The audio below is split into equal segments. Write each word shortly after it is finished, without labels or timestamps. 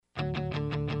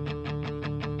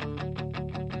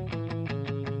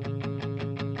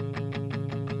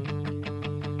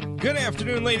Good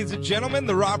afternoon, ladies and gentlemen.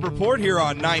 The Rob Report here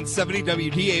on 970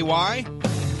 WDAY.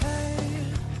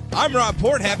 I'm Rob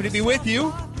Port, happy to be with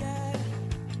you.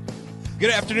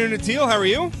 Good afternoon, Atil. How are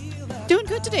you? Doing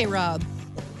good today, Rob.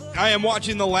 I am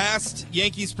watching the last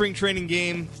Yankee spring training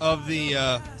game of the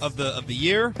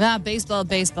year. Baseball.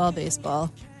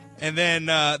 And then,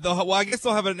 I guess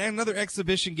they'll have another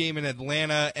exhibition game in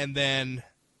Atlanta, and then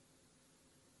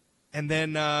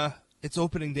it's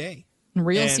opening day.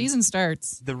 Real season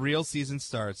starts. The real season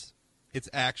starts. It's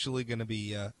actually going to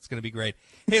be great.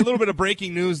 Hey, a little bit of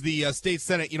breaking news: the state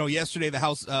Senate, yesterday the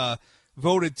House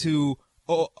voted to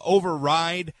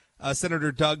override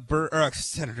Governor Doug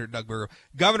Burgum's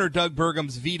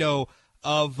veto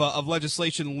of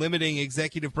legislation limiting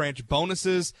executive branch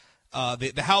bonuses.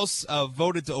 The House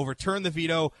voted to overturn the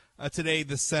veto. Today,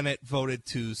 the Senate voted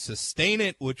to sustain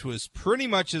it, which was pretty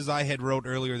much as I had wrote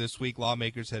earlier this week.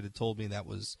 Lawmakers had told me that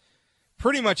was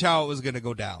pretty much how it was going to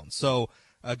go down. So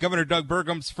Governor Doug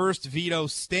Burgum's first veto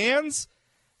stands,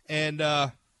 and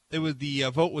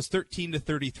the vote was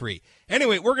 13-33.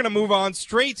 Anyway, we're going to move on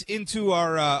straight into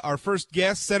our first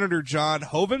guest, Senator John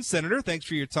Hoeven. Senator, thanks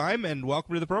for your time, and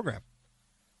welcome to the program.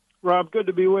 Rob, good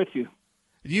to be with you.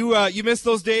 You missed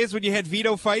those days when you had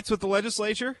veto fights with the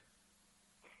legislature?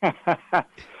 Well,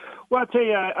 I'll tell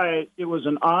you, it was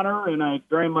an honor, and I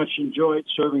very much enjoyed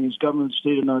serving as governor of the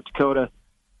state of North Dakota.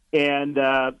 And,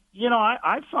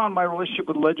 I found my relationship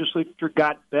with the legislature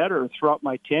got better throughout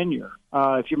my tenure.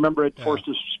 If you remember, it forced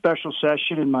a special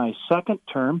session in my second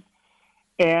term.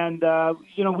 And,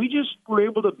 we just were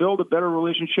able to build a better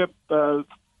relationship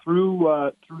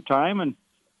through time. And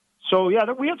so, we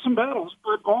had some battles,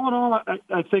 but all in all,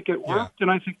 I think it worked,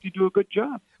 and I think you do a good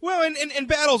job. Well, and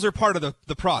battles are part of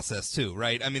the process too,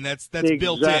 right? I mean, that's exactly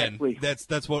built in.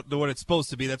 That's what it's supposed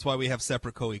to be. That's why we have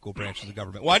separate co-equal branches of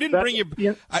government. Well, I didn't bring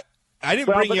you. I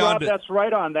didn't bring you on. That's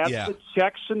right on. That's the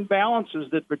checks and balances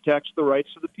that protects the rights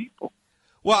of the people.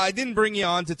 Well, I didn't bring you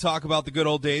on to talk about the good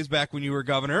old days back when you were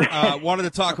governor. Wanted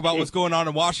to talk about what's going on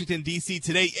in Washington, D.C.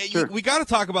 today. Sure. We got to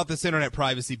talk about this internet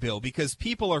privacy bill because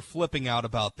people are flipping out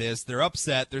about this. They're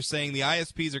upset. They're saying the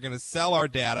ISPs are going to sell our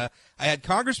data. I had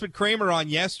Congressman Kramer on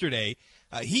yesterday.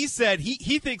 He said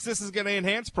he thinks this is going to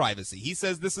enhance privacy. He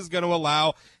says this is going to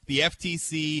allow the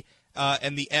FTC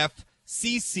and the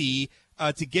FCC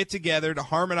to get together to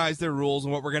harmonize their rules,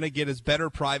 and what we're going to get is better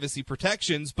privacy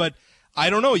protections. But I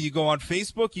don't know. You go on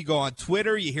Facebook, you go on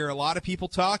Twitter, you hear a lot of people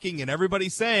talking, and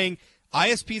everybody's saying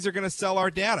ISPs are going to sell our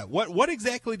data. What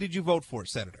exactly did you vote for,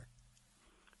 Senator?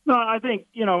 No, I think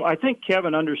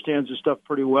Kevin understands this stuff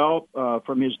pretty well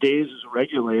from his days as a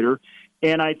regulator,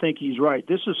 and I think he's right.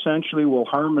 This essentially will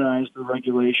harmonize the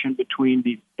regulation between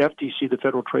the FTC, the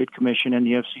Federal Trade Commission, and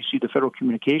the FCC, the Federal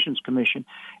Communications Commission,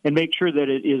 and make sure that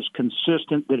it is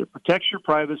consistent, that it protects your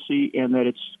privacy, and that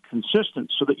it's consistent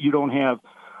so that you don't have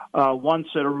one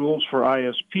set of rules for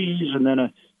ISPs and then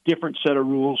a different set of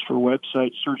rules for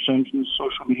websites, search engines,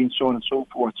 social media, and so on and so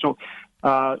forth. So,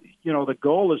 the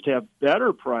goal is to have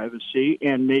better privacy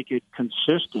and make it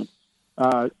consistent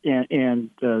and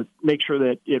make sure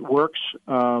that it works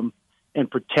and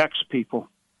protects people.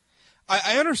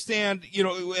 I understand,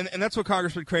 and that's what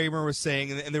Congressman Kramer was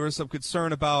saying, and there was some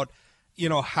concern about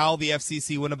how the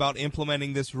FCC went about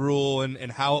implementing this rule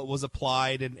and how it was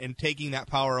applied and taking that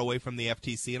power away from the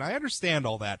FTC. And I understand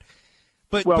all that.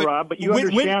 Rob, you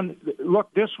understand,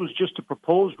 look, this was just a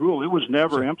proposed rule. It was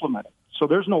never implemented. So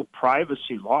there's no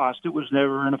privacy lost. It was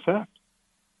never in effect.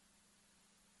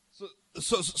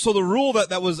 So the rule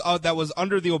that was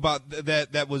under the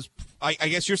Obama, that was, I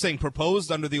guess you're saying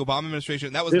proposed under the Obama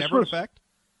administration, that was never in effect?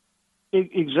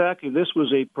 Exactly. This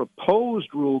was a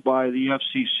proposed rule by the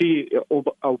FCC,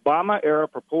 Obama-era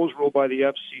proposed rule by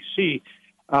the FCC,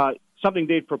 something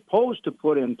they proposed to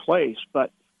put in place,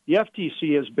 but the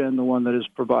FTC has been the one that has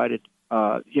provided,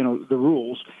 the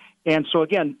rules. And so,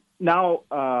 again, now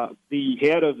the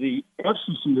head of the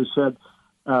FCC has said,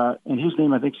 and his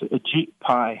name, I think, is Ajit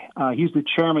Pai. He's the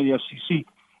chairman of the FCC.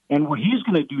 And what he's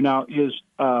going to do now is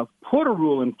put a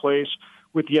rule in place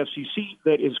with the FCC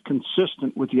that is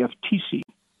consistent with the FTC.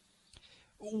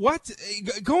 What,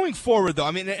 going forward, though,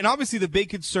 I mean, and obviously the big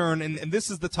concern, and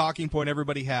this is the talking point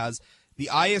everybody has, the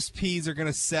ISPs are going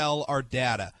to sell our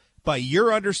data. By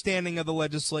your understanding of the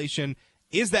legislation,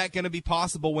 is that going to be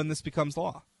possible when this becomes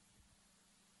law?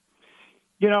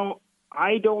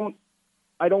 I don't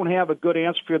have a good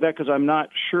answer for that because I'm not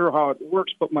sure how it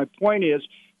works, but my point is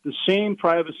the same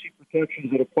privacy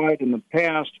protections that applied in the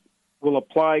past will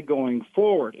apply going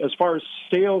forward. As far as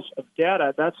sales of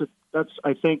data, that's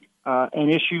I think an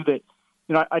issue that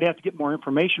I'd have to get more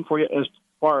information for you as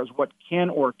far as what can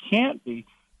or can't be.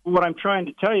 But what I'm trying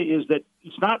to tell you is that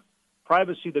it's not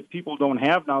privacy that people don't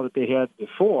have now that they had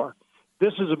before.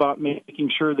 This is about making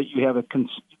sure that you have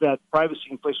that privacy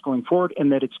in place going forward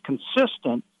and that it's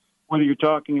consistent, whether you're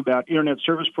talking about Internet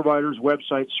service providers,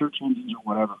 websites, search engines, or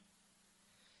whatever.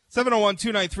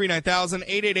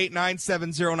 701-293-9000,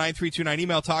 888-970-9329.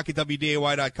 Email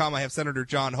talk@wday.com. I have Senator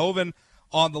John Hoeven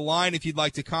on the line if you'd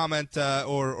like to comment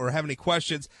or have any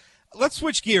questions. Let's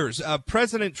switch gears.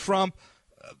 President Trump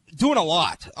doing a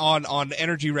lot on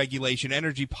energy regulation,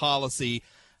 energy policy,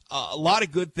 a lot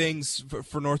of good things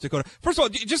for North Dakota. First of all,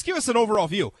 just give us an overall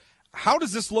view. How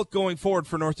does this look going forward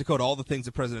for North Dakota, all the things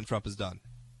that President Trump has done?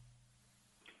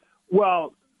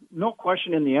 Well, no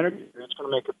question in the energy, it's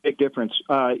going to make a big difference.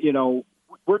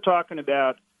 We're talking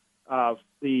about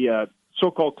the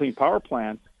so-called Clean Power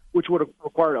Plan, which would have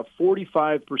required a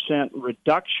 45%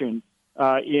 reduction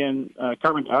in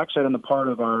carbon dioxide on the part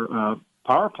of our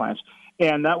power plants.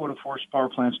 And that would have forced power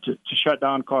plants to shut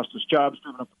down, cost us jobs,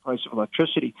 driven up the price of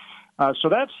electricity. So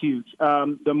that's huge.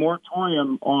 The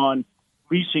moratorium on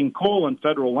leasing coal in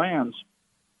federal lands,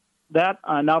 that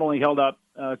not only held up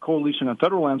coal leasing on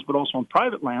federal lands, but also on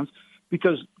private lands,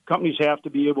 because companies have to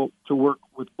be able to work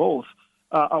with both,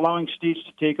 allowing states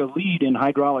to take a lead in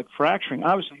hydraulic fracturing,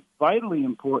 obviously vitally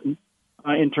important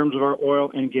in terms of our oil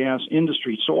and gas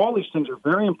industry. So all these things are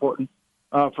very important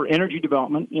for energy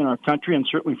development in our country and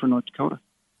certainly for North Dakota.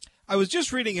 I was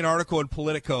just reading an article in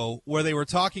Politico where they were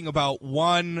talking about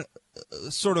one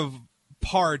sort of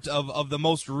part of the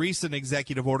most recent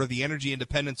executive order, the energy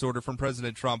independence order from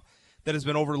President Trump, that has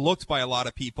been overlooked by a lot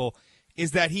of people,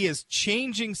 is that he is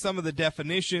changing some of the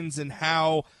definitions and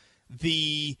how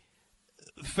the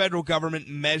federal government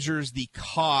measures the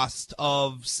cost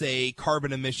of, say,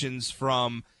 carbon emissions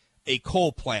from a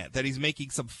coal plant, that he's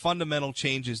making some fundamental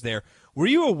changes there. Were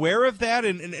you aware of that,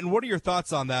 and what are your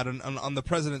thoughts on that, on the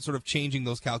president sort of changing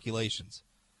those calculations?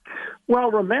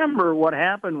 Well, remember what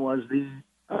happened was the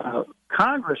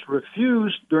Congress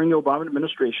refused during the Obama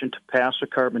administration to pass a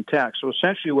carbon tax. So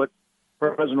essentially what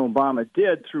President Obama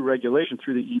did through regulation,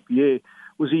 through the EPA,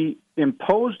 was he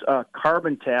imposed a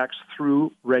carbon tax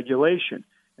through regulation,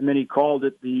 and then he called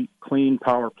it the Clean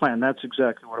Power Plan. That's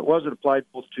exactly what it was. It applied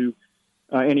both to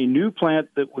any new plant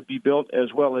that would be built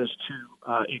as well as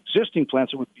to existing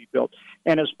plants that would be built.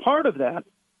 And as part of that,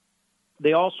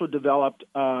 they also developed,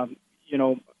 a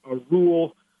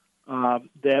rule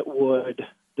that would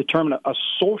determine a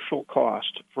social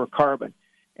cost for carbon,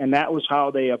 and that was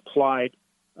how they applied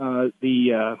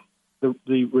the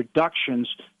reductions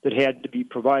that had to be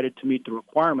provided to meet the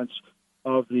requirements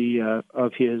of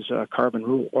his carbon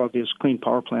rule, or of his Clean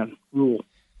Power Plan rule.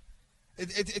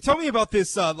 Tell me about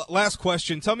this last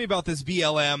question. Tell me about this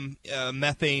BLM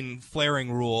methane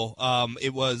flaring rule.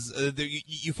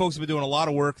 You folks have been doing a lot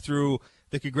of work through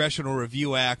the Congressional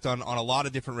Review Act on a lot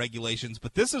of different regulations,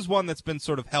 but this is one that's been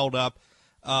sort of held up,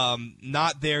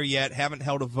 not there yet, haven't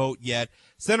held a vote yet.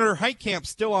 Senator Heitkamp's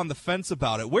still on the fence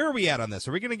about it. Where are we at on this?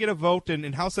 Are we going to get a vote,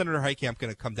 and how's Senator Heitkamp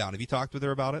going to come down? Have you talked with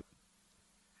her about it?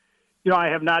 I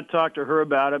have not talked to her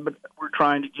about it, but we're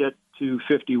trying to get to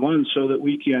 51 so that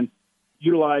we can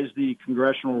utilize the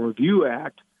Congressional Review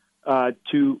Act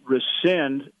to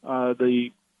rescind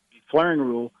the flaring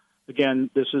rule.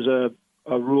 Again, this is a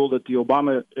rule that the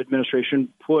Obama administration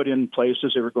put in place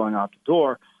as they were going out the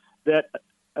door that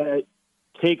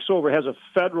takes over, has a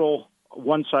federal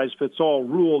one-size-fits-all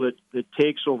rule that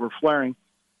takes over flaring,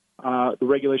 the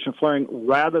regulation of flaring,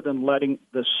 rather than letting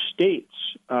the states,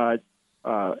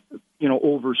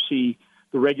 oversee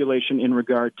the regulation in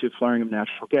regard to flaring of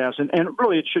natural gas. And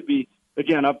really, it should be,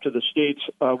 again, up to the states.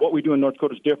 What we do in North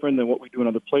Dakota is different than what we do in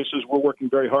other places. We're working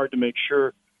very hard to make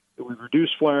sure that we reduce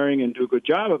flaring and do a good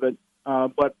job of it.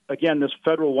 But again, this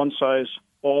federal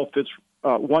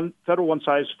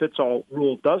one-size-fits-all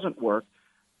rule doesn't work.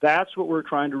 That's what we're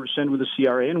trying to rescind with the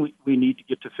CRA, and we need to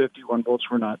get to 51 votes.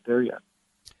 We're not there yet.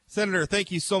 Senator,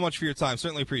 thank you so much for your time.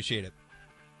 Certainly appreciate it.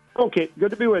 Okay,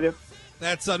 good to be with you.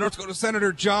 That's North Dakota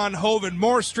Senator John Hoeven.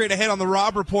 More straight ahead on the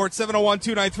Rob Report,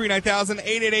 701-293-9000,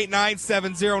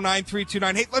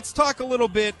 888-970-9329. Hey, let's talk a little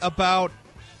bit about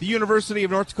the University of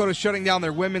North Dakota shutting down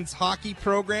their women's hockey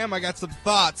program. I got some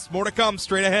thoughts. More to come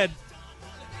straight ahead.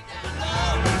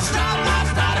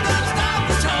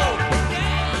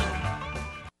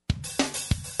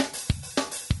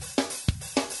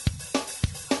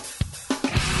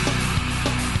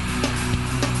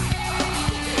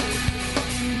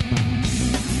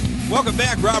 Welcome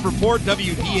back, Rob Report,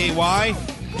 WDAY,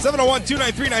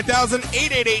 701-293-9000,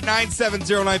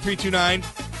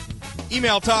 888-970-9329.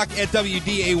 Email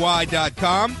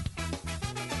talk@wday.com.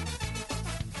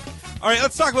 All right,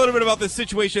 let's talk a little bit about this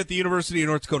situation at the University of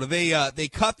North Dakota. They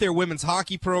cut their women's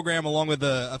hockey program along with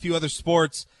a few other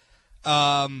sports,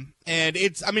 and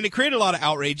it created a lot of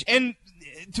outrage. And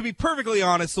to be perfectly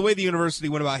honest, the way the university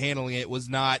went about handling it was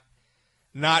not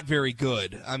very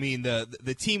good. I mean,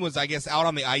 the team was, I guess, out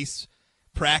on the ice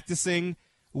practicing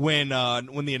when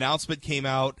the announcement came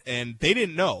out, and they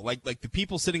didn't know. Like the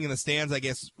people sitting in the stands, I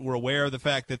guess, were aware of the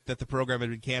fact that the program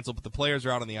had been canceled, but the players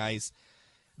are out on the ice.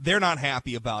 They're not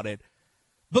happy about it.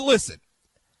 But listen,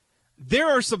 there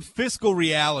are some fiscal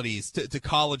realities to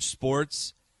college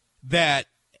sports that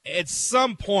at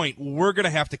some point we're going to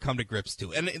have to come to grips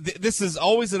to. And this is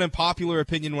always an unpopular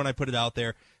opinion when I put it out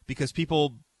there, because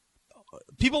people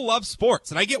love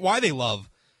sports, and I get why they love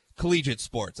collegiate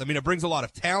sports. I mean, it brings a lot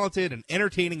of talented and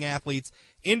entertaining athletes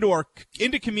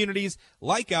into communities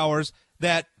like ours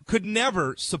that could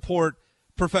never support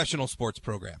professional sports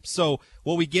programs. So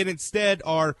what we get instead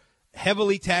are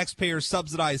heavily taxpayer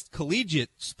subsidized collegiate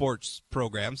sports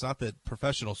programs. Not that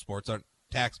professional sports aren't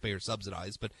taxpayer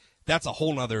subsidized, but that's a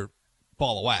whole nother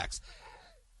ball of wax.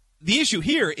 The issue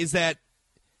here is that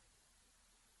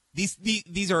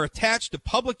these are attached to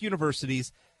public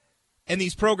universities, and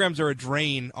these programs are a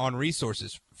drain on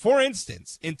resources. For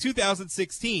instance, in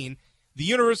 2016, the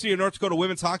University of North Dakota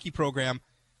women's hockey program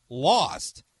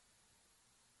lost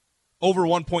over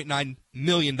 $1.9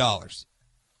 million.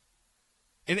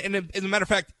 And as a matter of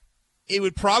fact, it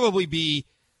would probably be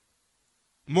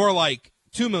more like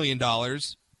 $2 million,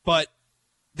 but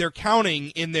they're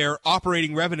counting in their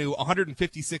operating revenue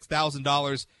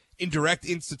 $156,000 in direct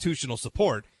institutional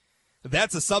support.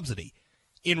 That's a subsidy.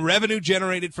 In revenue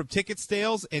generated from ticket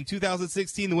sales in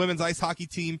 2016, the women's ice hockey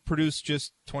team produced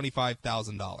just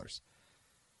 $25,000.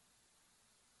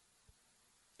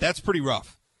 That's pretty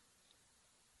rough.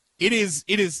 It is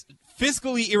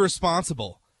fiscally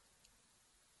irresponsible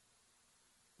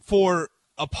for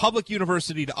a public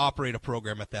university to operate a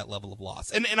program at that level of loss.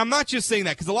 And I'm not just saying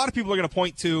that because a lot of people are going to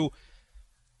point to,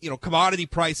 commodity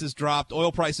prices dropped,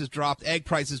 oil prices dropped, egg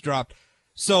prices dropped,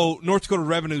 so North Dakota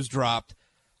revenues dropped,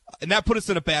 and that put us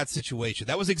in a bad situation.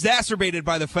 That was exacerbated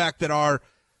by the fact that our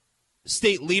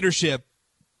state leadership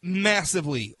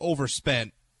massively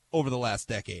overspent over the last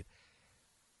decade.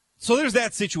 So there's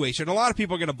that situation. A lot of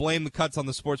people are going to blame the cuts on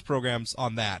the sports programs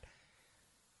on that.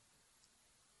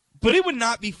 But it would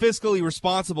not be fiscally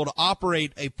responsible to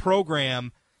operate a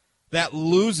program that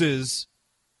loses,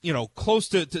 close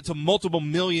to multiple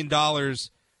 $1 million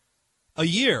a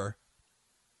year.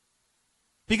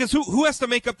 Because who has to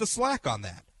make up the slack on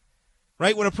that?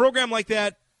 Right? When a program like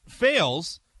that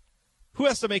fails, who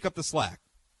has to make up the slack?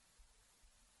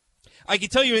 I can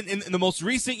tell you in the most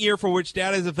recent year for which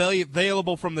data is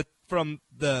available from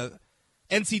the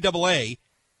NCAA,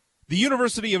 the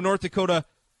University of North Dakota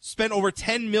spent over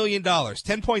 $10 million,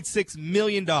 $10.6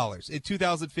 million in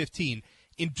 2015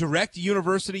 in direct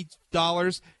university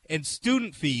dollars and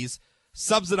student fees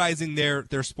subsidizing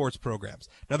their sports programs.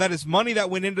 Now, that is money that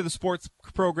went into the sports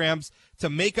programs to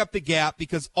make up the gap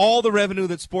because all the revenue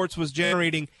that sports was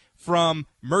generating from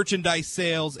merchandise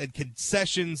sales and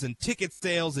concessions and ticket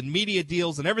sales and media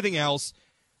deals and everything else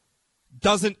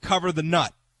doesn't cover the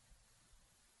nut.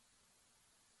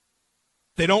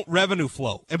 They don't revenue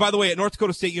flow. And by the way, at North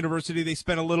Dakota State University, they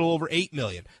spent a little over $8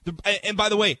 million. And by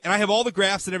the way, and I have all the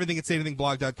graphs and everything at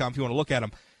sayanythingblog.com if you want to look at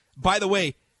them. By the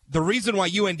way, the reason why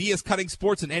UND is cutting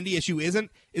sports and NDSU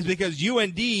isn't is because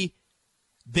UND,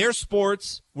 their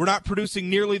sports were not producing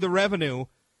nearly the revenue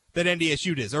that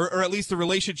NDSU does, or at least the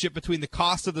relationship between the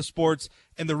cost of the sports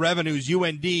and the revenues.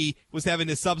 UND was having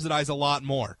to subsidize a lot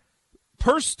more.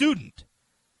 Per student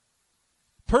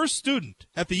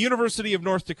at the University of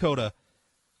North Dakota,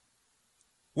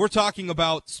 we're talking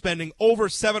about spending over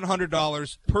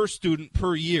 $700 per student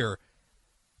per year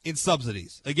in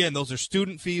subsidies. Again, those are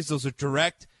student fees. Those are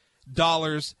direct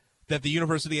dollars that the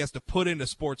university has to put into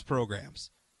sports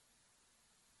programs.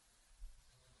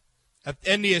 At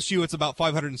NDSU, it's about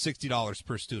 $560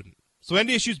 per student. So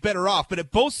NDSU's better off. But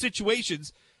at both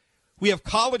situations, we have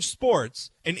college sports.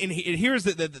 And here's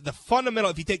the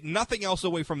fundamental, if you take nothing else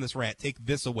away from this rant, take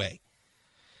this away.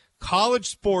 College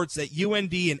sports at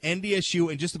UND and NDSU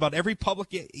and just about every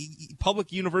public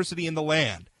university in the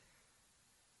land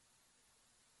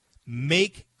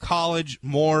make college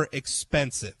more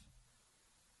expensive.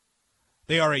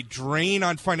 They are a drain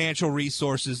on financial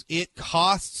resources. It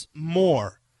costs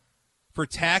more for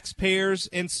taxpayers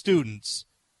and students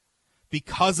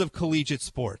because of collegiate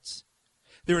sports.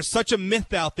 There is such a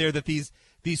myth out there that these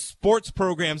sports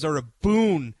programs are a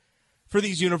boon for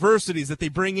these universities, that they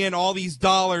bring in all these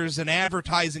dollars and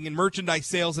advertising and merchandise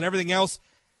sales and everything else.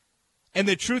 And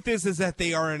the truth is that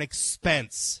they are an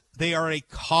expense. They are a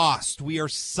cost. We are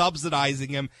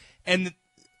subsidizing them. And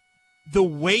the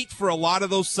weight for a lot of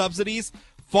those subsidies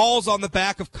falls on the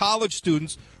back of college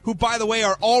students who, by the way,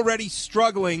 are already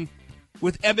struggling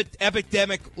with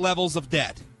epidemic levels of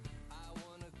debt.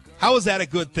 How is that a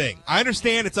good thing? I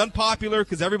understand it's unpopular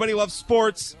because everybody loves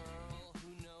sports,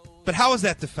 but how is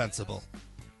that defensible?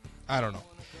 I don't know.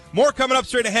 More coming up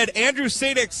straight ahead. Andrew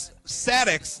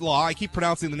Sadek's law, I keep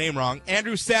pronouncing the name wrong,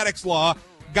 Andrew Sadek's law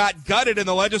got gutted in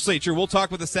the legislature. We'll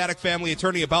talk with the Sadek family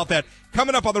attorney about that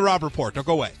coming up on the Rob Report. Don't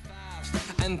go away.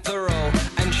 And thorough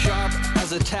and sharp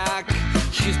as a tack.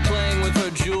 She's playing with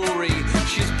her jewelry.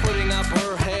 She's putting up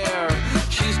her hair.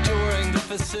 She's touring the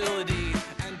facility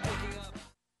and picking up.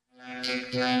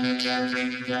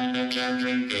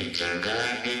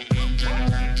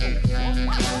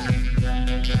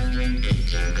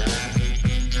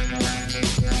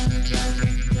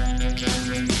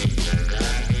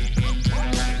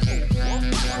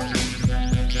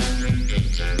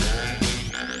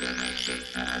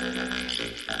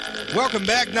 Welcome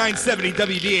back, 970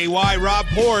 WDAY, Rob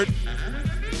Port.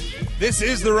 This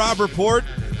is the Rob Report.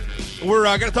 We're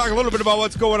going to talk a little bit about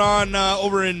what's going on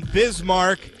over in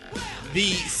Bismarck.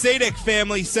 The Sadek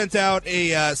family sent out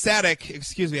a Sadek.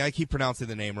 Excuse me, I keep pronouncing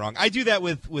the name wrong. I do that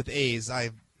with A's.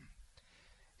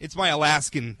 It's my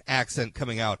Alaskan accent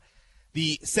coming out.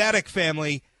 The Sadek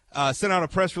family sent out a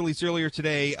press release earlier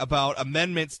today about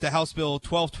amendments to House Bill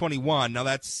 1221. Now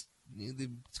it's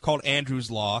called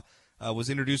Andrew's Law.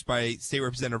 Was introduced by State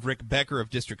Representative Rick Becker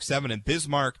of District 7 in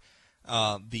Bismarck.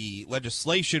 The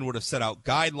legislation would have set out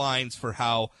guidelines for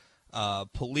how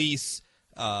police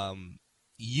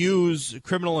use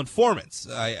criminal informants.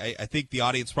 I think the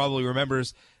audience probably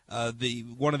remembers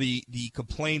one of the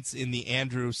complaints in the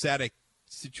Andrew Sadek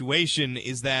situation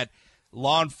is that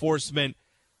law enforcement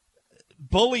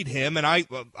bullied him, and I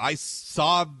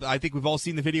think we've all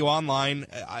seen the video online.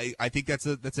 I think that's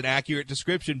an accurate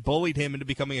description. Bullied him into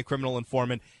becoming a criminal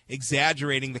informant,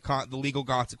 exaggerating the legal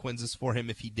consequences for him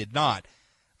if he did not.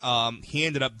 He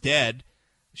ended up dead,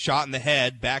 shot in the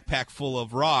head, backpack full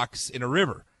of rocks in a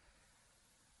river.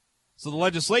 So the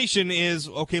legislation is,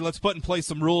 okay, let's put in place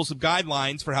some rules of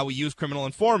guidelines for how we use criminal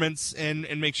informants and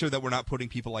make sure that we're not putting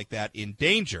people like that in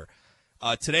danger.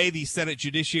 Today, the Senate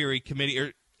Judiciary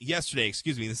Committee,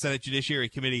 the Senate Judiciary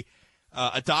Committee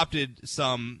adopted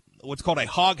what's called a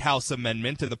hog house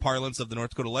amendment in the parlance of the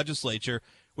North Dakota legislature,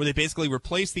 where they basically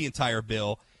replaced the entire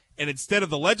bill. And instead of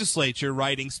the legislature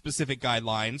writing specific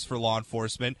guidelines for law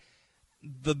enforcement,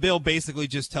 the bill basically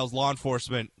just tells law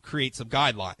enforcement, create some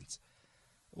guidelines,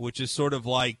 which is sort of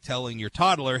like telling your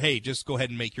toddler, hey, just go ahead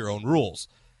and make your own rules.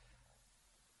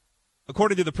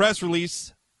 According to the press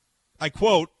release, I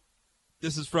quote,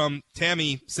 this is from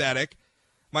Tammy Sadek,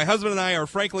 "My husband and I are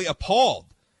frankly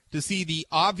appalled to see the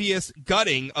obvious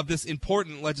gutting of this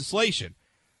important legislation.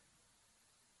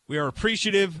 We are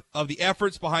appreciative of the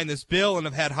efforts behind this bill and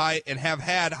have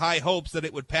had high hopes that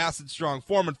it would pass in strong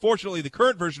form. Unfortunately, the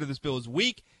current version of this bill is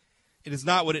weak. It is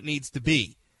not what it needs to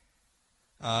be."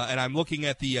 And I'm looking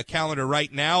at the calendar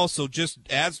right now. So just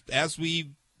as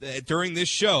we during this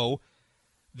show,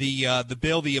 the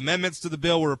amendments to the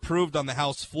bill were approved on the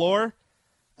House floor.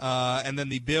 And then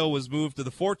the bill was moved to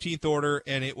the 14th order,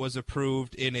 and it was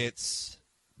approved in its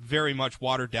very much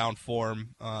watered-down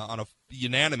form on a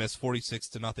unanimous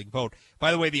 46-0 vote.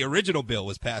 By the way, the original bill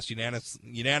was passed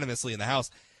unanimously in the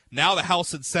House. Now the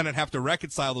House and Senate have to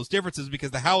reconcile those differences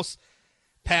because the House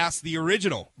passed the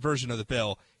original version of the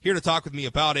bill. Here to talk with me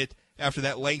about it after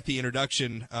that lengthy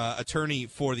introduction, attorney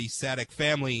for the Sadek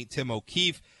family, Tim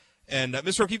O'Keefe. And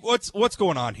Mr. O'Keefe, what's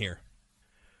going on here?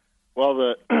 Well,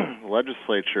 the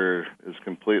legislature is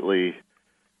completely,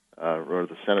 or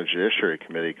the Senate Judiciary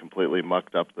Committee completely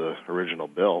mucked up the original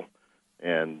bill,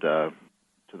 and to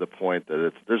the point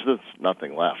that there's just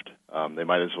nothing left. They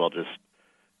might as well just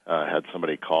had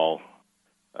somebody call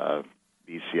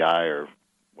BCI or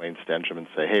Wayne Stencham and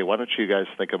say, hey, why don't you guys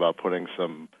think about putting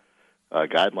some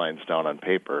guidelines down on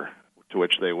paper, to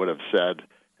which they would have said,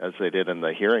 as they did in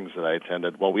the hearings that I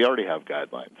attended, well, we already have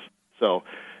guidelines. So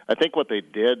I think what they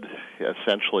did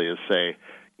essentially is say,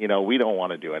 we don't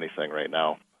want to do anything right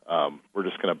now. We're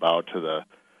just going to bow to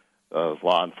the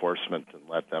law enforcement and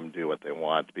let them do what they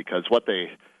want, because what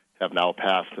they have now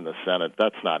passed in the Senate,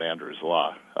 that's not Andrew's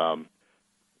law.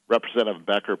 Representative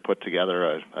Becker put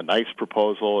together a nice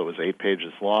proposal. It was 8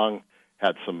 pages long,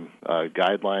 had some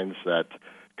guidelines that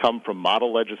come from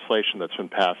model legislation that's been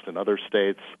passed in other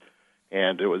states,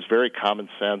 and it was very common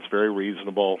sense, very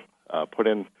reasonable, put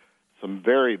in some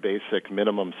very basic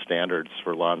minimum standards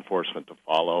for law enforcement to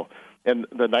follow. And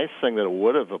the nice thing that it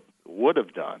would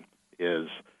have done is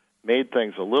made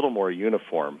things a little more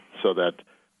uniform so that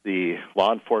the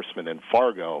law enforcement in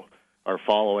Fargo are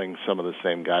following some of the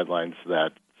same guidelines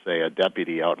that, say, a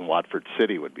deputy out in Watford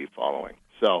City would be following.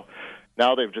 So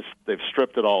now they've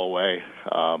stripped it all away.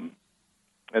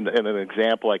 And an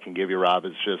example I can give you, Rob,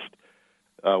 is just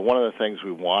one of the things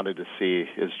we wanted to see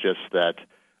is just that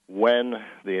when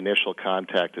the initial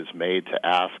contact is made to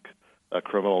ask a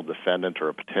criminal defendant or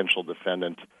a potential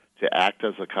defendant to act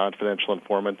as a confidential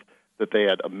informant, that they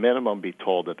at a minimum be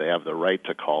told that they have the right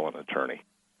to call an attorney.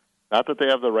 Not that they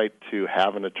have the right to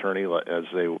have an attorney as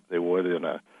they would in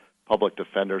a public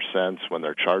defender sense when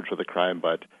they're charged with a crime,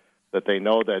 but that they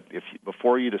know that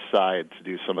before you decide to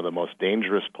do some of the most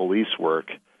dangerous police work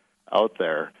out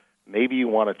there, maybe you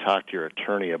want to talk to your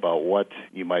attorney about what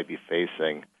you might be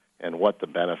facing and what the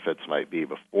benefits might be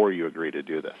before you agree to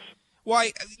do this. Well,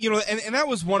 and that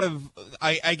was one of,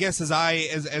 I guess,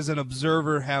 as an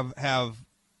observer have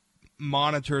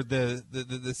monitored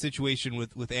the situation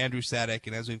with Andrew Sadek,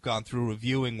 and as we've gone through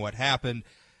reviewing what happened,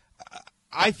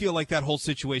 I feel like that whole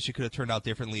situation could have turned out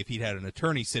differently if he'd had an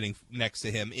attorney sitting next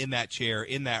to him in that chair,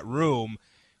 in that room,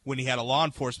 when he had a law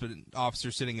enforcement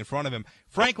officer sitting in front of him,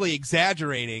 frankly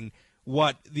exaggerating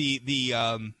what the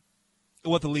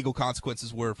legal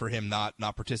consequences were for him not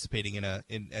participating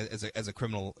as a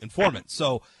criminal informant.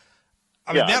 So,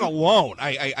 I mean, that alone,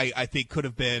 I think could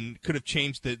have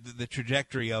changed the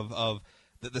trajectory of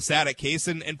the Sadek case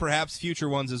and perhaps future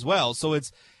ones as well. So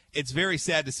it's very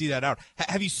sad to see that out.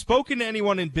 Have you spoken to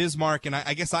anyone in Bismarck? And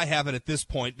I guess I haven't at this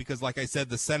point because, like I said,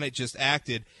 the Senate just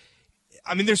acted.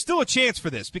 I mean, there's still a chance for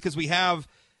this because we have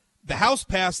the House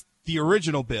passed the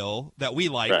original bill that we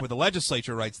like, right, where the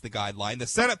legislature writes the guideline. The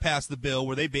Senate passed the bill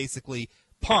where they basically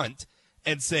punt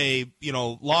and say,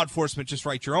 law enforcement, just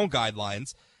write your own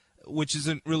guidelines, which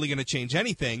isn't really going to change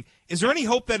anything. Is there any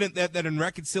hope that in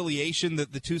reconciliation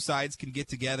that the two sides can get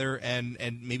together and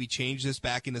maybe change this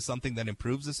back into something that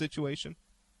improves the situation?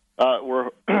 We're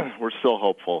still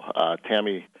hopeful.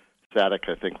 Tammy Sadek,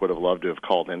 I think, would have loved to have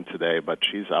called in today, but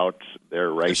she's out there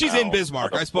now. She's in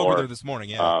Bismarck. I spoke with her this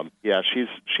morning. Yeah,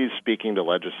 she's speaking to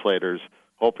legislators,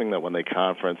 hoping that when they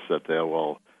conference that they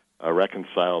will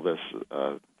reconcile this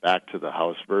back to the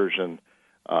House version.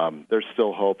 There's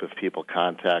still hope if people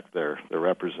contact their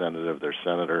representative, their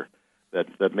senator,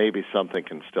 that maybe something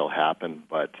can still happen.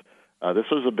 But this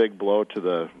was a big blow to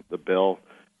the bill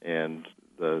and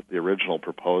the original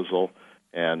proposal.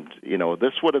 And,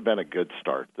 this would have been a good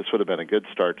start. This would have been a good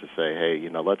start to say, hey,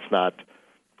 let's not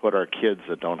put our kids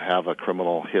that don't have a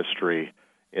criminal history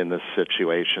in this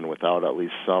situation without at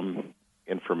least some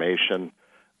information.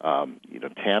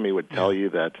 Tammy would tell you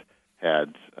that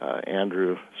had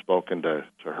Andrew spoken to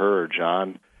her or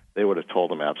John, they would have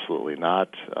told him absolutely not.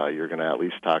 You're going to at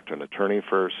least talk to an attorney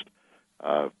first.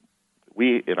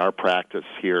 We, in our practice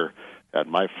here at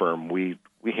my firm, we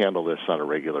handle this on a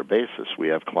regular basis. We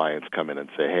have clients come in and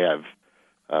say, hey,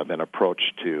 I've been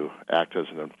approached to act as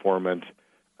an informant.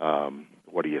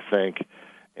 What do you think?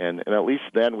 And at least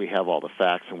then we have all the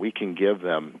facts, and we can give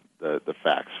them the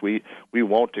facts. We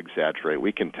won't exaggerate.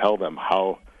 We can tell them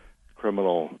how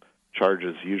criminal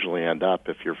charges usually end up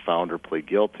if you're found or plead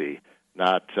guilty,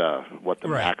 not what the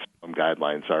maximum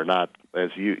guidelines are, not, as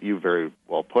you very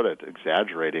well put it,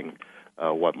 exaggerating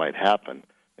what might happen.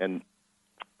 And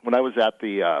when I was at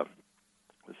the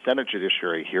Senate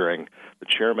Judiciary hearing, the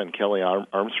chairman, Kelly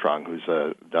Armstrong,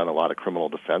 who's done a lot of criminal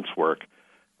defense work,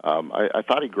 I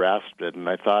thought he grasped it, and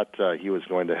I thought he was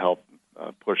going to help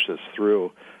push this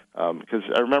through, because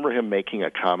I remember him making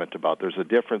a comment about there's a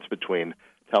difference between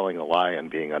telling a lie and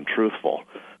being untruthful.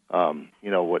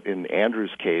 What in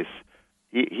Andrew's case,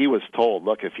 he was told,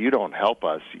 look, if you don't help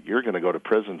us, you're going to go to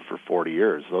prison for 40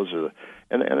 years.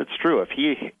 And it's true. If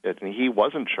he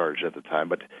wasn't charged at the time,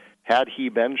 but had he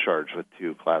been charged with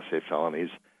 2 Class A felonies,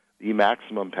 the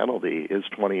maximum penalty is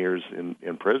 20 years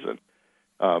in prison.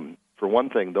 For one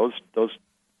thing, those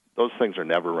things are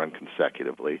never run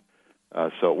consecutively,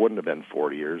 so it wouldn't have been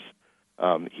 40 years.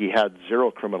 He had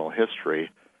 0 criminal history.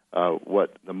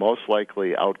 What the most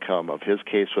likely outcome of his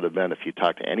case would have been if you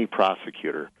talk to any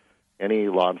prosecutor, any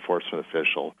law enforcement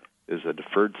official, is a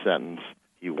deferred sentence.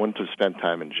 He wouldn't have spent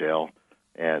time in jail,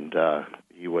 and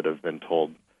he would have been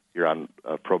told, you're on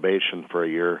probation for a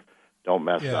year, don't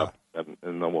mess up, and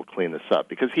then we'll clean this up.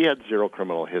 Because he had 0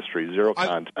 criminal history, 0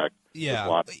 contact with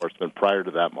law enforcement prior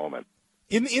to that moment.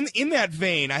 In that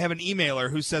vein, I have an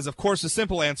emailer who says, of course, the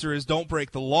simple answer is don't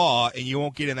break the law, and you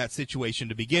won't get in that situation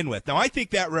to begin with. Now, I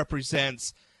think that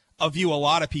represents a view a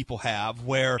lot of people have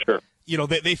where,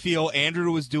 they feel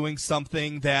Andrew was doing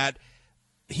something that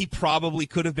he probably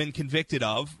could have been convicted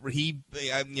of.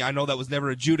 I know that was never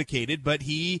adjudicated, but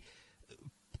he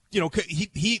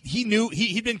he knew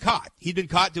he'd been caught. He'd been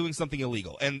caught doing something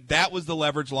illegal, and that was the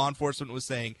leverage law enforcement was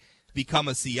saying, become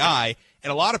a CI.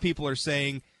 And a lot of people are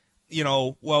saying, he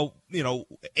has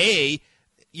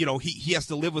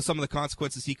to live with some of the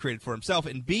consequences he created for himself,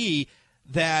 and B,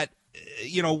 that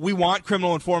we want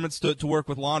criminal informants to work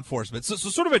with law enforcement. So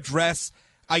sort of address,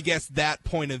 I guess, that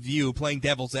point of view, playing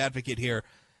devil's advocate here.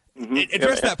 Mm-hmm.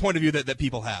 Address that point of view that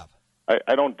people have.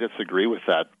 I don't disagree with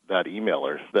that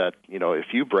emailer, that,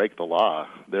 if you break the law,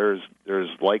 there's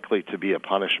likely to be a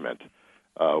punishment.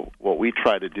 What we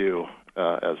try to do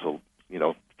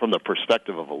from the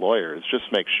perspective of a lawyer is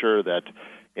just make sure that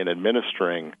in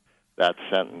administering that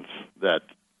sentence that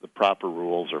the proper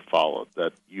rules are followed,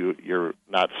 that you're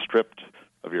not stripped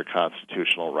of your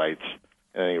constitutional rights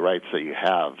and any rights that you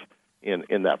have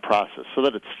in that process, so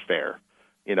that it's fair.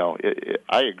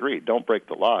 I agree, don't break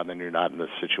the law, and then you're not in this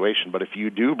situation. But if you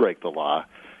do break the law,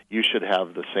 you should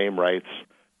have the same rights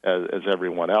as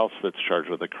everyone else that's charged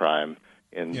with a crime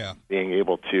in being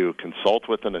able to consult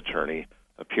with an attorney,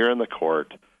 appear in the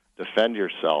court, defend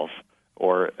yourself,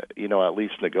 or at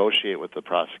least negotiate with the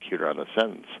prosecutor on the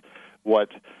sentence. What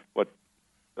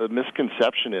the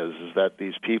misconception is that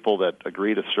these people that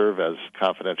agree to serve as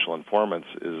confidential informants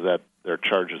is that their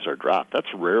charges are dropped.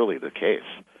 That's rarely the case.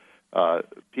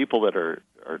 People that are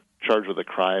charged with a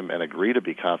crime and agree to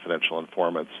be confidential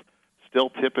informants still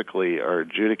typically are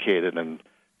adjudicated and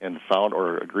found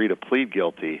or agree to plead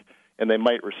guilty, and they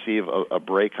might receive a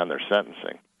break on their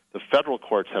sentencing. The federal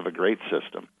courts have a great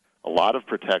system, a lot of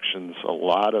protections,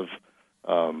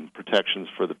 protections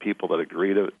for the people that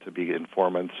agree to be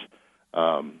informants.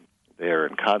 They are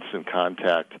in constant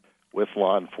contact with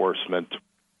law enforcement,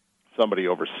 somebody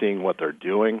overseeing what they're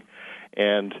doing,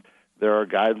 and there are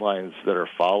guidelines that are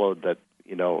followed that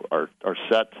are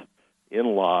set in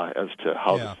law as to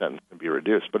how the sentence can be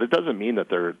reduced. But it doesn't mean that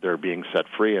they're being set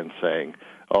free and saying,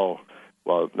 "Oh,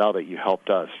 well, now that you helped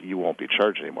us, you won't be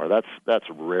charged anymore." That's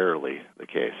rarely the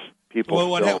case.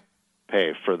 People don't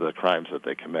pay for the crimes that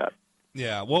they commit.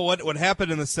 Yeah, well, what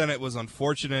happened in the Senate was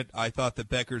unfortunate. I thought that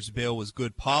Becker's bill was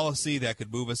good policy that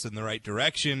could move us in the right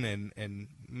direction and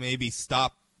maybe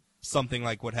stop something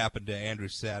like what happened to Andrew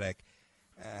Sadek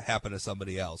happen to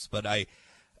somebody else. But I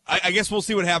guess we'll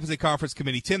see what happens at conference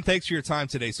committee. Tim, thanks for your time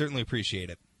today. Certainly appreciate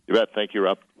it. You bet. Thank you,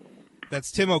 Rob. That's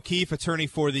Tim O'Keefe, attorney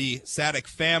for the Sadek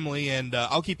family, and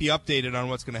I'll keep you updated on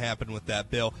what's going to happen with that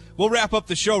bill. We'll wrap up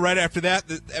the show right after that.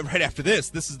 Right after this.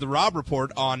 This is the Rob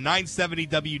Report on 970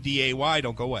 WDAY.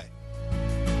 Don't go away.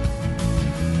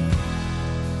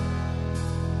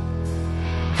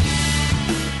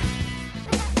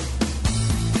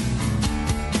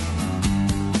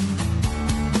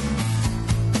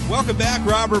 Welcome back,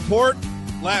 Rob Report.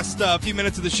 Last few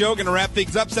minutes of the show, going to wrap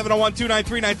things up.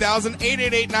 701-293-9000,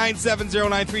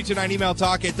 888-970-9329. Email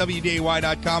talk at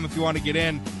WDAY.com if you want to get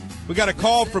in. We got a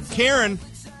call from Karen.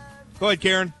 Go ahead,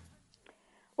 Karen.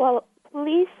 Well,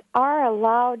 police are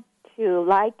allowed to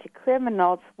lie to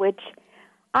criminals, which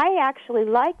I actually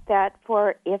like that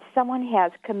for if someone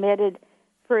has committed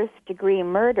first-degree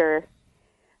murder.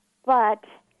 But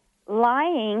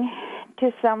lying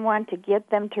to someone to get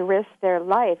them to risk their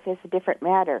life is a different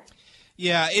matter.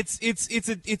 Yeah, it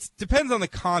depends on the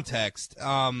context.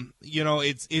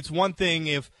 It's one thing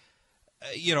if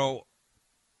it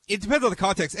depends on the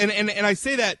context, and I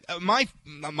say that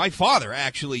my father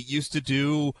actually used to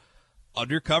do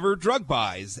undercover drug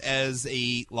buys as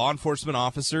a law enforcement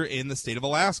officer in the state of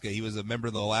Alaska. He was a member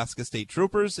of the Alaska State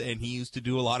Troopers, and he used to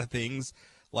do a lot of things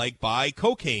like buy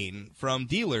cocaine from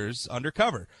dealers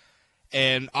undercover.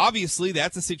 And obviously,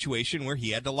 that's a situation where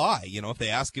he had to lie. If they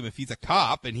ask him if he's a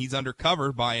cop and he's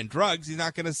undercover buying drugs, he's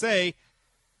not going to say,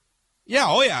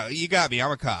 "Yeah, you got me,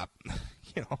 I'm a cop."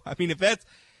 If that's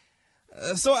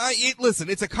listen,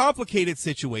 it's a complicated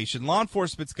situation. Law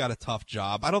enforcement's got a tough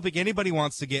job. I don't think anybody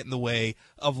wants to get in the way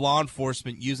of law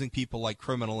enforcement using people like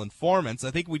criminal informants.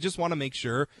 I think we just want to make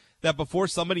sure that before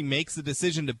somebody makes the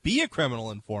decision to be a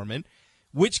criminal informant,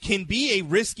 which can be a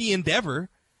risky endeavor,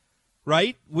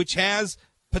 right, which has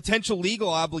potential legal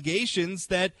obligations,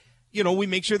 that, we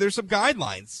make sure there's some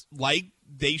guidelines. Like,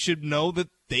 they should know that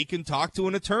they can talk to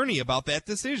an attorney about that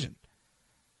decision.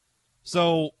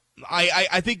 So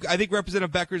I think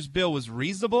Representative Becker's bill was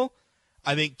reasonable.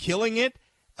 I think killing it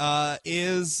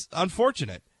is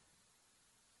unfortunate.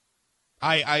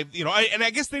 And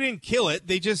I guess they didn't kill it.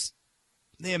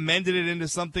 They amended it into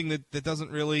something that doesn't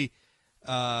really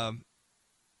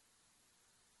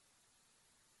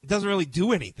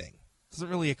do anything. Doesn't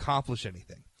really accomplish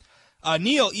anything.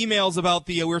 Neil emails about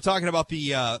we were talking about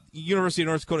the University of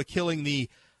North Dakota killing the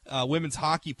women's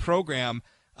hockey program.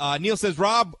 Neil says,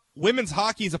 Rob, women's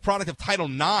hockey is a product of Title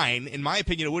IX. In my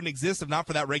opinion, it wouldn't exist if not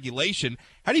for that regulation.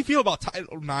 How do you feel about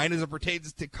Title IX as it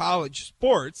pertains to college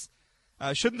sports?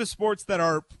 Shouldn't the sports that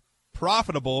are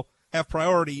profitable have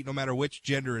priority no matter which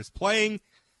gender is playing?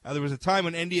 There was a time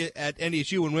at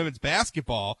NDSU when women's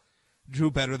basketball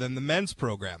drew better than the men's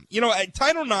program.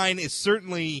 Title IX is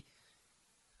certainly,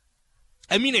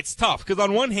 it's tough because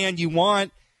on one hand you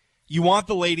want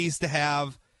the ladies to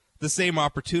have the same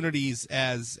opportunities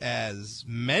as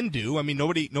men do.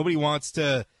 Nobody wants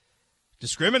to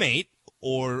discriminate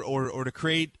or to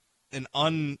create an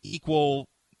unequal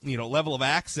level of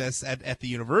access at the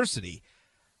university.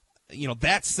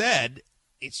 That said,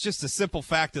 it's just a simple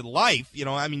fact of life.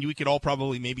 We could all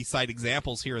probably maybe cite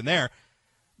examples here and there,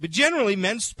 but generally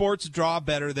men's sports draw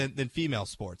better than female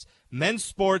sports. Men's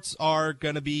sports are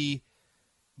going to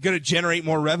generate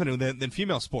more revenue than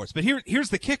female sports. But here's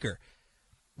the kicker.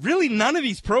 Really, none of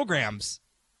these programs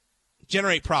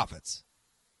generate profits.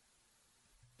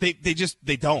 They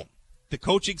don't. The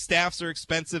coaching staffs are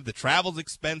expensive. The travel's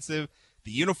expensive.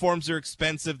 The uniforms are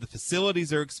expensive. The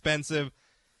facilities are expensive.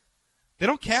 They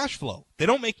don't cash flow. They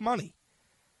don't make money.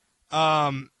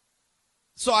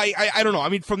 So I don't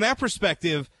know. From that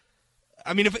perspective,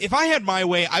 if I had my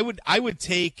way, I would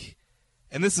take,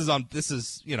 and this is,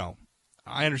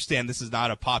 I understand this is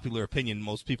not a popular opinion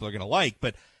most people are going to like,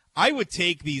 but I would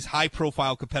take these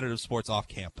high-profile competitive sports off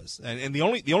campus. And the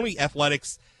only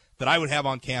athletics that I would have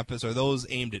on campus are those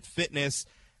aimed at fitness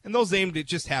and those aimed at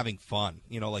just having fun,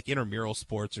 like intramural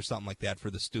sports or something like that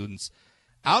for the students.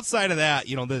 Outside of that,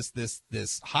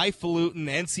 this highfalutin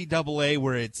NCAA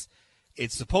where it's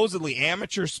supposedly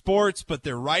amateur sports, but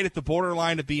they're right at the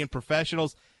borderline of being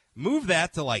professionals. Move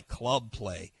that to like club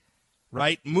play,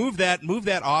 right? Move that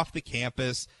off the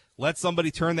campus. Let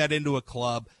somebody turn that into a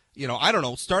club. I don't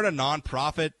know, start a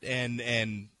nonprofit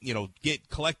and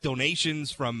collect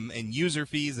donations from and user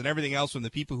fees and everything else from the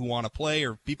people who want to play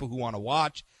or people who want to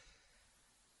watch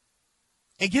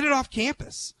and get it off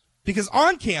campus. Because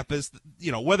on campus,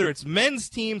 whether it's men's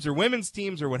teams or women's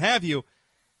teams or what have you,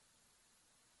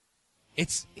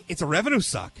 it's a revenue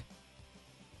suck.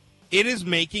 It is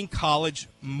making college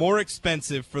more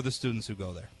expensive for the students who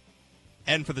go there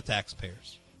and for the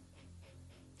taxpayers.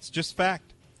 It's just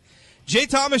fact. Jay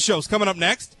Thomas Show's coming up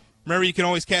next. Remember, you can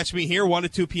always catch me here 1 to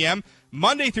 2 p.m.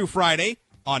 Monday through Friday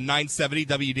on 970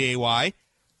 WDAY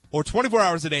or 24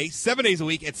 hours a day, 7 days a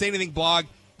week at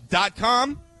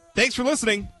sayanythingblog.com. Thanks for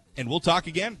listening, and we'll talk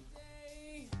again.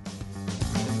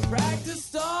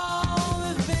 Practice all